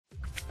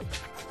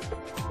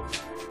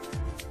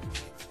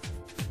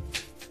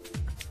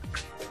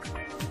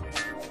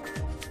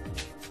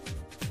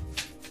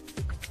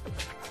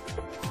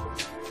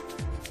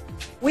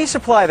We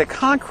supply the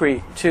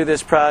concrete to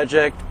this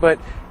project, but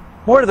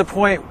more to the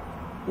point,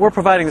 we're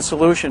providing the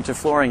solution to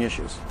flooring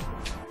issues.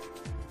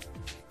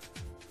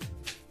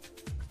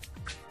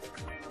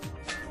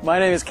 My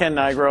name is Ken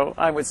Nigro.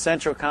 I'm with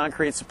Central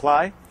Concrete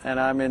Supply, and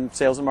I'm in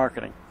sales and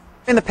marketing.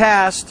 In the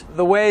past,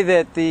 the way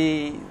that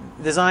the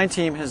design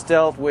team has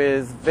dealt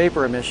with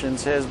vapor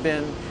emissions has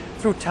been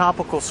through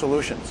topical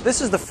solutions. This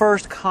is the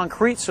first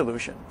concrete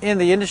solution in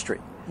the industry.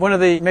 One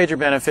of the major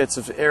benefits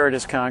of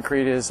ARIDUS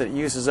concrete is that it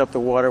uses up the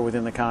water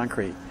within the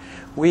concrete.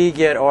 We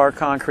get our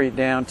concrete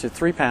down to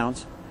 3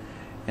 pounds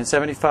and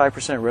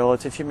 75%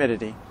 relative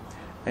humidity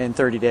in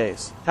 30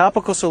 days.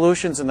 Topical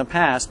solutions in the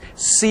past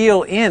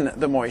seal in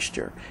the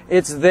moisture.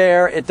 It's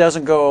there, it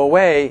doesn't go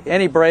away.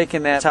 Any break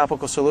in that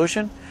topical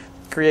solution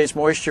creates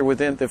moisture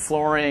within the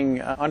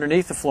flooring,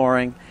 underneath the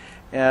flooring,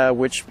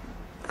 which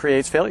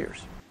creates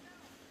failures.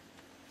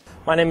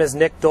 My name is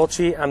Nick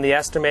Dolce. I'm the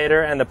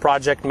estimator and the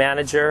project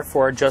manager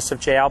for Joseph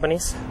J.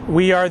 Albanese.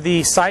 We are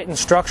the site and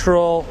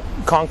structural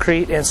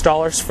concrete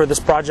installers for this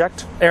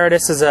project.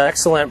 ARIDUS is an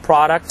excellent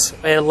product.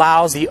 It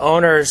allows the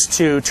owners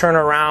to turn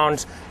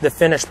around the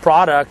finished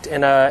product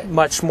in a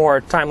much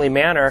more timely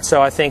manner.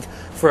 So I think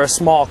for a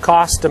small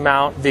cost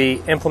amount, the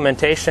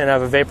implementation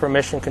of a vapor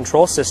emission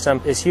control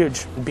system is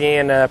huge.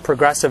 Being a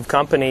progressive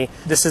company,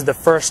 this is the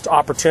first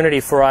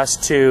opportunity for us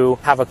to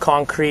have a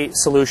concrete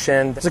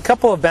solution. There's a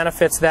couple of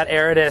benefits that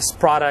ARIDUS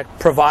product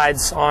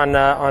provides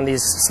on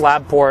these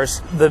slab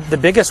pours. The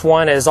biggest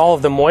one is all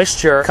of the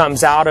moisture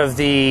comes out of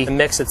the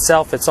mix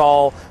itself. It's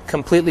all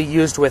completely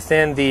used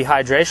within the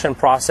hydration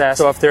process.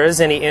 So if there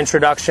is any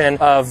introduction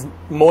of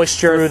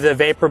moisture through the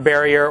vapor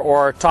barrier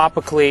or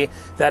topically,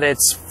 that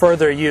it's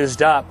further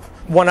used up.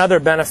 One other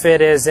benefit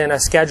is in a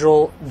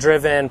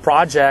schedule-driven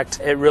project,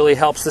 it really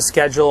helps the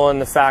schedule in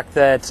the fact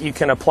that you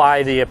can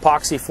apply the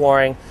epoxy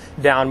flooring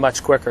down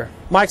much quicker.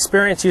 My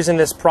experience using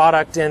this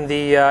product in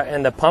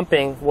the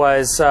pumping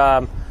was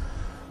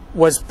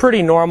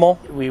pretty normal.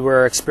 We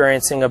were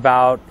experiencing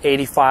about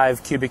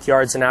 85 cubic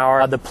yards an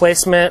hour. The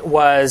placement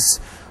was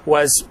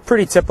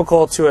pretty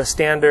typical to a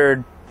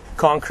standard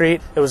concrete.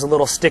 It was a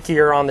little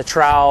stickier on the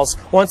trowels.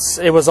 Once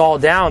it was all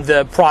down,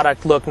 the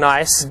product looked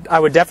nice. I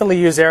would definitely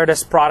use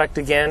ARIDUS product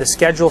again. The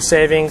schedule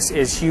savings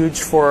is huge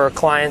for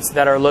clients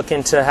that are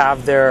looking to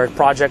have their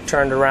project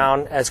turned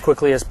around as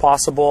quickly as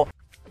possible.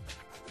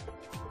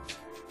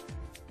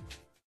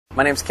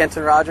 My name is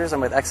Kenton Rogers.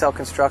 I'm with XL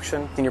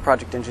Construction, Senior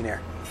Project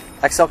Engineer.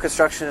 XL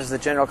Construction is the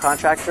general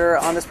contractor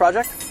on this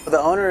project.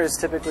 The owner is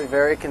typically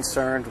very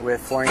concerned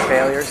with flooring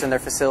failures in their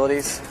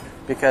facilities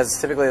because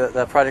typically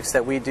the projects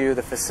that we do,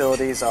 the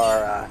facilities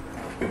are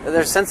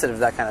they're sensitive to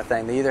that kind of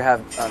thing. They either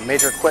have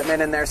major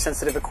equipment in there,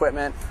 sensitive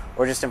equipment,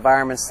 or just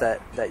environments that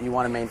you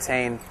want to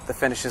maintain the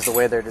finishes the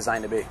way they're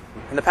designed to be.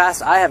 In the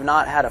past, I have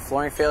not had a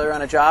flooring failure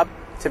on a job,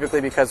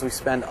 typically because we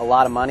spend a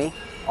lot of money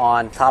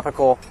on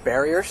topical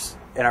barriers.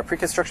 In our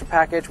pre-construction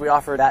package, we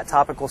offer that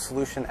topical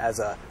solution as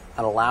an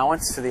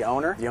allowance to the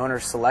owner. The owner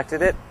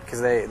selected it because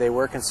they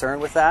were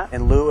concerned with that.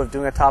 In lieu of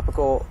doing a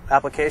topical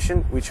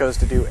application, we chose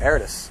to do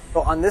ARIDUS.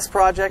 So on this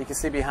project, you can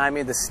see behind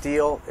me the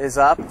steel is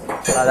up.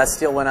 That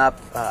steel went up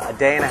a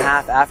day and a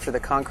half after the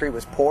concrete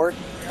was poured.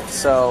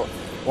 So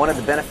one of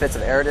the benefits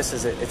of ARIDUS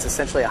is it's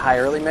essentially a high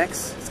early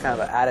mix. It's kind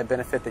of an added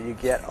benefit that you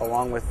get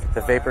along with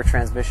the vapor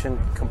transmission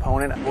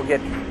component. We'll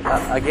get,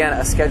 again,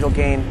 a schedule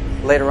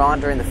gain later on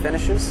during the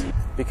finishes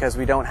because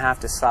we don't have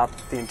to stop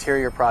the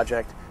interior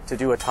project to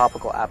do a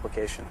topical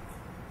application.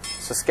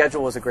 So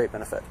schedule was a great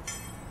benefit.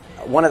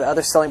 One of the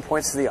other selling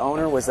points to the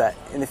owner was that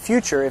in the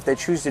future, if they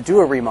choose to do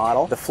a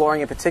remodel, the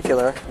flooring in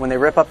particular, when they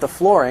rip up the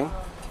flooring,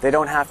 they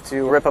don't have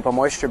to rip up a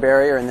moisture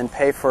barrier and then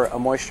pay for a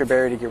moisture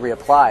barrier to get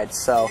reapplied.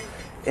 So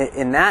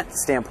in that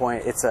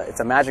standpoint, it's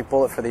a magic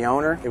bullet for the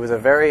owner. It was a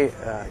very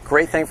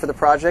great thing for the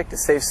project. It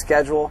saves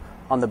schedule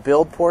on the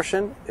build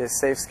portion, it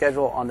saves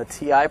schedule on the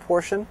TI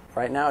portion.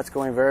 Right now it's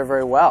going very,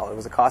 very well. It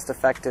was a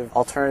cost-effective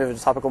alternative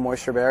to topical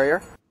moisture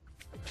barrier.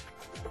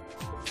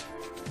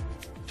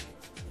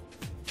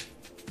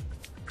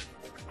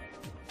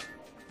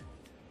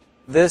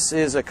 This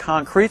is a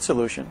concrete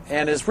solution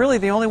and is really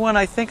the only one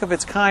I think of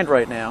its kind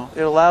right now.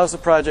 It allows the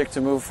project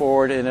to move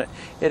forward and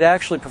it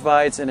actually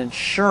provides an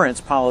insurance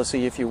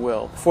policy, if you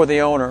will, for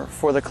the owner,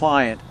 for the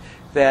client,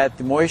 that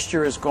the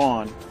moisture is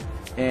gone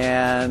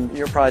and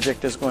your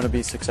project is going to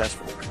be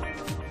successful.